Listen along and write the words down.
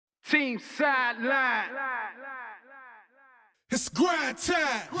Team Sideline. It's grind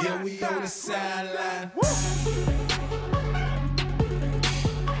time. Yeah, we on the sideline.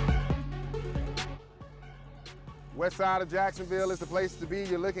 West side of Jacksonville is the place to be.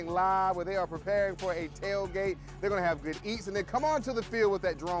 You're looking live where they are preparing for a tailgate. They're going to have good eats and then come on to the field with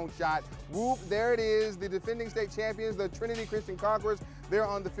that drone shot. Whoop, there it is. The defending state champions, the Trinity Christian Conquerors. They're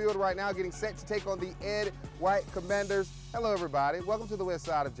on the field right now getting set to take on the Ed White Commanders. Hello, everybody. Welcome to the west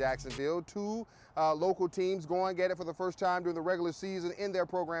side of Jacksonville. Two local teams going at it for the first time during the regular season in their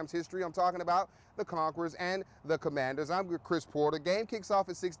program's history. I'm talking about the Conquerors and the Commanders. I'm Chris Porter. Game kicks off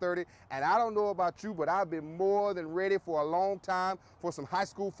at 6:30, and I don't know about you, but I've been more than ready for a long time for some high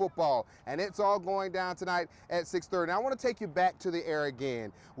school football, and it's all going down tonight at 6:30. Now, I want to take you back to the era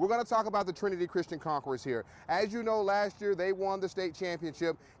again. We're going to talk about the Trinity Christian Conquerors here. As you know, last year they won the state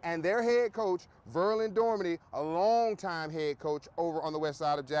championship, and their head coach, Verlon Dorminey, a longtime head coach over on the west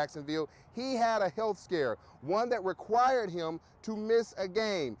side of Jacksonville, he had a health scare, one that required him to miss a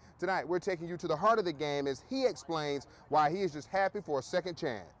game. Tonight, we're taking you to the heart of the game as he explains why he is just happy for a second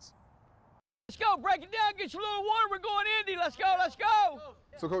chance. Let's go, break it down, get you a little water, we're going Indy, let's go, let's go.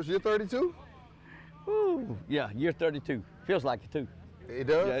 So, Coach, you're 32? Ooh, yeah, you're 32. Feels like it, too. It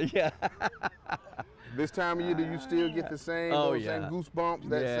does? Yeah. This time of year, do you still get the same, same goosebumps,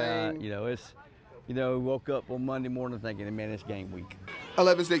 that same? You know, woke up on Monday morning thinking, man, it's game week.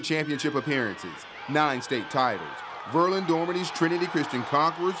 11 state championship appearances, 9 state titles. Verlon Dorminey's Trinity Christian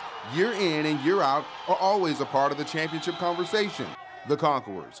Conquerors, year in and year out, are always a part of the championship conversation. The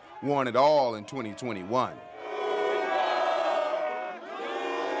Conquerors won it all in 2021.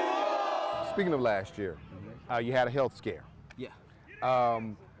 Speaking of last year, you had a health scare. Yeah.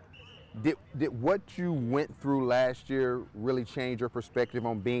 Did what you went through last year really change your perspective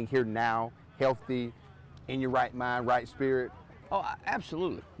on being here now, healthy, in your right mind, right spirit? Oh,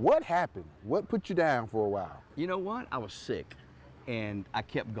 absolutely. What happened? What put you down for a while? You know what? I was sick, and I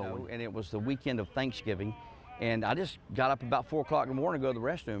kept going, and it was the weekend of Thanksgiving, and I just got up about 4 o'clock in the morning to go to the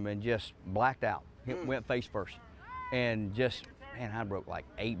restroom and just blacked out. Went face first, and just, man, I broke like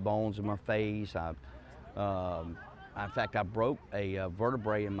 8 bones in my face. In fact, I broke a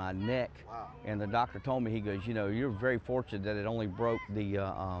vertebrae in my neck, and the doctor told me, he goes, you know, you're very fortunate that it only broke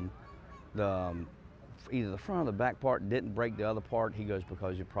either the front or the back part, didn't break the other part. He goes,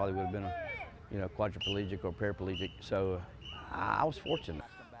 because you probably would have been a quadriplegic or paraplegic. So I was fortunate.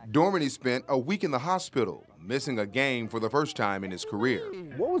 Dorminey spent a week in the hospital, missing a game for the first time in his career.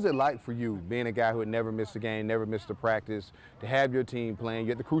 What was it like for you, being a guy who had never missed a game, never missed a practice, to have your team playing,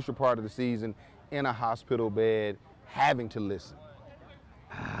 you at the crucial part of the season, in a hospital bed, having to listen?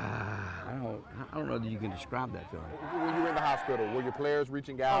 I don't know that you can describe that feeling. When you were in the hospital, were your players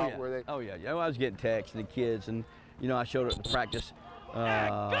reaching out? Oh yeah. I was getting texts and the kids, and you know, I showed up to practice.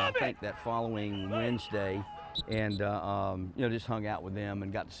 I think that following Wednesday, and just hung out with them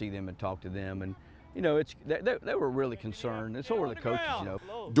and got to see them and talk to them, and you know, they were really concerned. And so were the coaches, you know.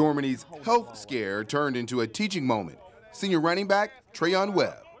 Dorminey's health scare turned into a teaching moment. Senior running back Trayon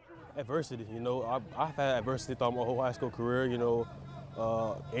Webb. Adversity, you know, I've had adversity throughout my whole high school career, you know,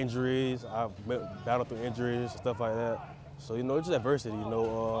 injuries, I've battled through injuries, stuff like that. So, you know, it's just adversity, you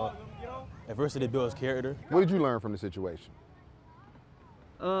know, adversity builds character. What did you learn from the situation?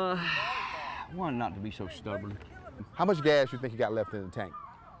 One, not to be so stubborn. How much gas do you think you got left in the tank?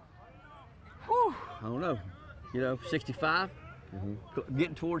 Whew, I don't know, you know, 65,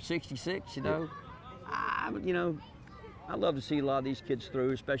 getting towards 66, you know. I love to see a lot of these kids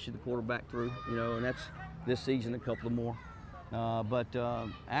through, especially the quarterback through, you know, and that's this season, a couple of more. But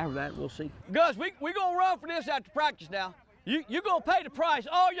after that, we'll see. Gus, we gonna run for this after practice now. You gonna pay the price.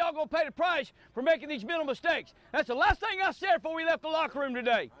 All y'all gonna pay the price for making these mental mistakes. That's the last thing I said before we left the locker room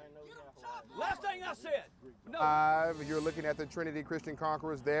today. Last thing I said. No. You're looking at the Trinity Christian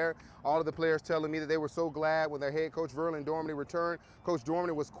Conquerors there. All of the players telling me that they were so glad when their head coach Verlon Dorminey returned. Coach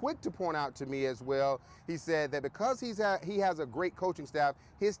Dorminey was quick to point out to me as well. He said that because he has a great coaching staff,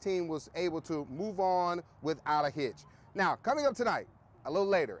 his team was able to move on without a hitch. Now, coming up tonight, a little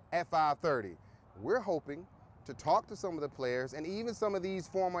later at 5:30, we're hoping to talk to some of the players and even some of these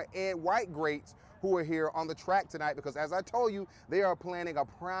former Ed White greats who are here on the track tonight, because as I told you, they are planning a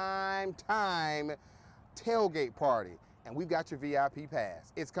prime time tailgate party, and we've got your VIP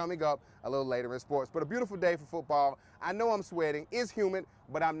pass. It's coming up a little later in sports, but a beautiful day for football. I know I'm sweating, it's humid,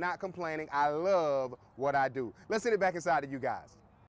 but I'm not complaining. I love what I do. Let's send it back inside to you guys.